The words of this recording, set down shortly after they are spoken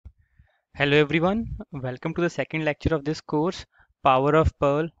Hello everyone, welcome to the second lecture of this course, Power of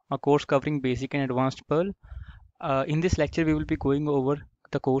Perl, a course covering basic and advanced Perl. In this lecture, we will be going over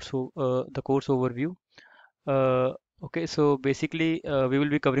the course overview. Uh, okay, so basically, we will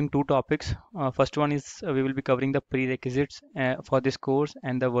be covering two topics. First one is we will be covering the prerequisites for this course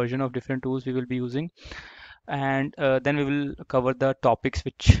and the version of different tools we will be using, and then we will cover the topics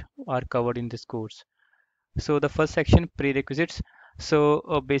which are covered in this course. So the first section, prerequisites.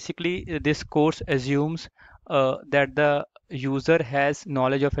 So basically, this course assumes that the user has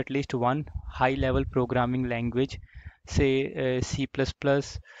knowledge of at least one high-level programming language, say C++,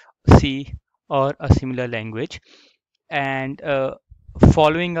 C, or a similar language. And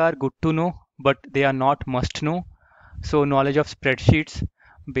following are good to know, but they are not must know. So knowledge of spreadsheets.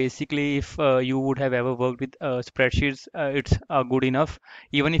 Basically, if you would have ever worked with spreadsheets, it's good enough.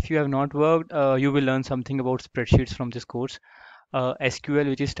 Even if you have not worked, you will learn something about spreadsheets from this course. SQL,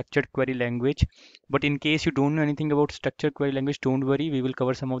 which is structured query language. But in case you don't know anything about structured query language, don't worry. We will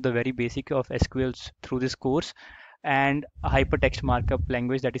cover some of the very basic of SQLs through this course. And a hypertext markup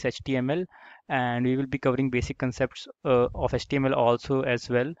language, that is HTML. And we will be covering basic concepts of HTML also as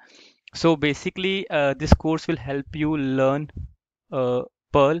well. So basically, this course will help you learn uh,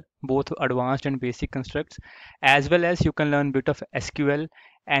 Perl, both advanced and basic constructs, as well as you can learn bit of SQL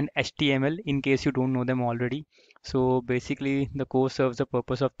and HTML in case you don't know them already. So basically, the course serves the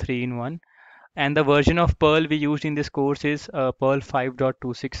purpose of three in one. And the version of Perl we used in this course is Perl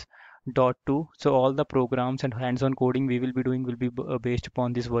 5.26.2. So all the programs and hands-on coding we will be doing will be based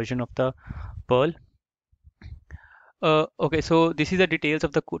upon this version of the Perl. Okay, so this is the details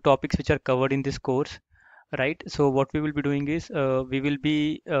of the topics which are covered in this course, right? So what we will be doing is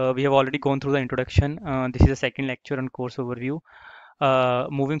we have already gone through the introduction. This is the second lecture on course overview.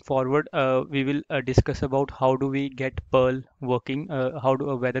 Moving forward, we will discuss about how do we get Perl working,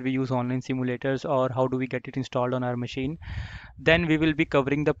 whether we use online simulators or how do we get it installed on our machine. Then we will be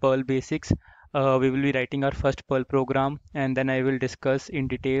covering the Perl basics. We will be writing our first Perl program, and then I will discuss in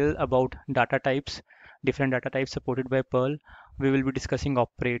detail about data types, different data types supported by Perl. We will be discussing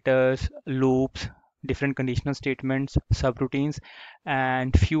operators, loops, different conditional statements, subroutines,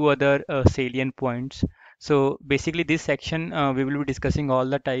 and few other salient points. So basically, this section we will be discussing all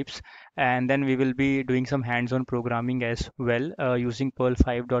the types, and then we will be doing some hands-on programming as well using Perl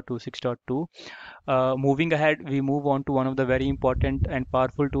 5.26.2. Moving ahead, we move on to one of the very important and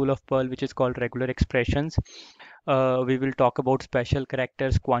powerful tool of Perl, which is called regular expressions. We will talk about special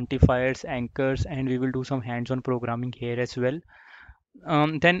characters, quantifiers, anchors, and we will do some hands-on programming here as well.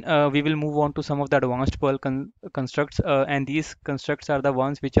 Then we will move on to some of the advanced Perl constructs, and these constructs are the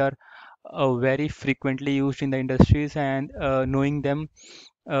ones which are very frequently used in the industries, and knowing them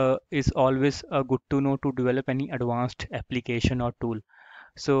is always good to know to develop any advanced application or tool.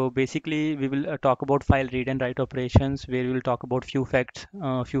 So basically, we will talk about file read and write operations, where we will talk about few facts,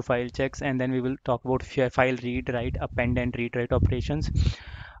 few file checks, and then we will talk about file read, write, append, and read write operations.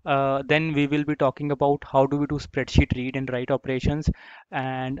 Then we will be talking about how do we do spreadsheet read and write operations,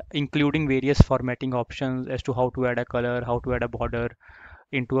 and including various formatting options as to how to add a color, how to add a border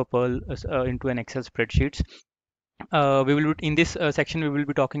into a Perl, into an Excel spreadsheets. We will in this section we will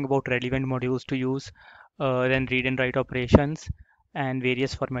be talking about relevant modules to use, then read and write operations and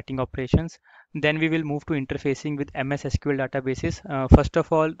various formatting operations. Then we will move to interfacing with MS SQL databases. First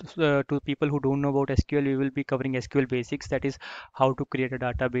of all, to people who don't know about SQL, we will be covering SQL basics, that is how to create a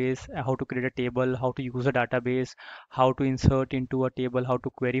database, how to create a table, how to use a database, how to insert into a table, how to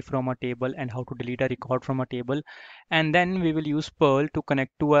query from a table, and how to delete a record from a table. And then we will use Perl to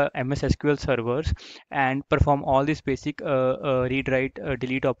connect to a MS SQL servers and perform all these basic read, write,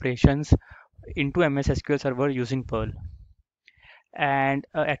 delete operations into MS SQL Server using Perl. And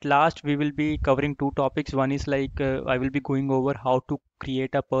at last, we will be covering two topics. One is like I will be going over how to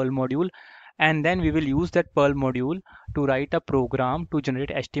create a Perl module, and then we will use that Perl module to write a program to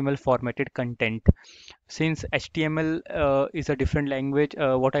generate HTML formatted content. Since HTML is a different language,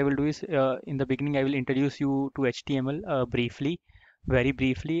 what I will do is in the beginning I will introduce you to HTML briefly, very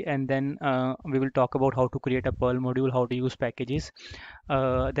briefly, and then we will talk about how to create a Perl module, how to use packages.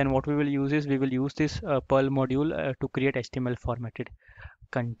 Then what we will use is we will use this Perl module to create HTML formatted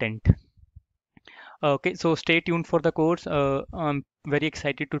content. Okay, so stay tuned for the course. I'm very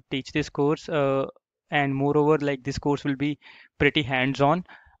excited to teach this course, and moreover, like this course will be pretty hands-on.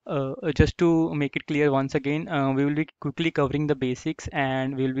 Just to make it clear once again, we will be quickly covering the basics,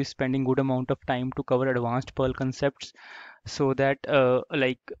 and we will be spending good amount of time to cover advanced Perl concepts, so that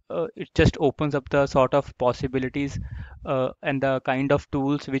it just opens up the sort of possibilities and the kind of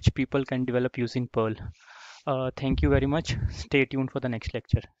tools which people can develop using Perl. Thank you very much. Stay tuned for the next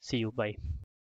lecture. See you. Bye.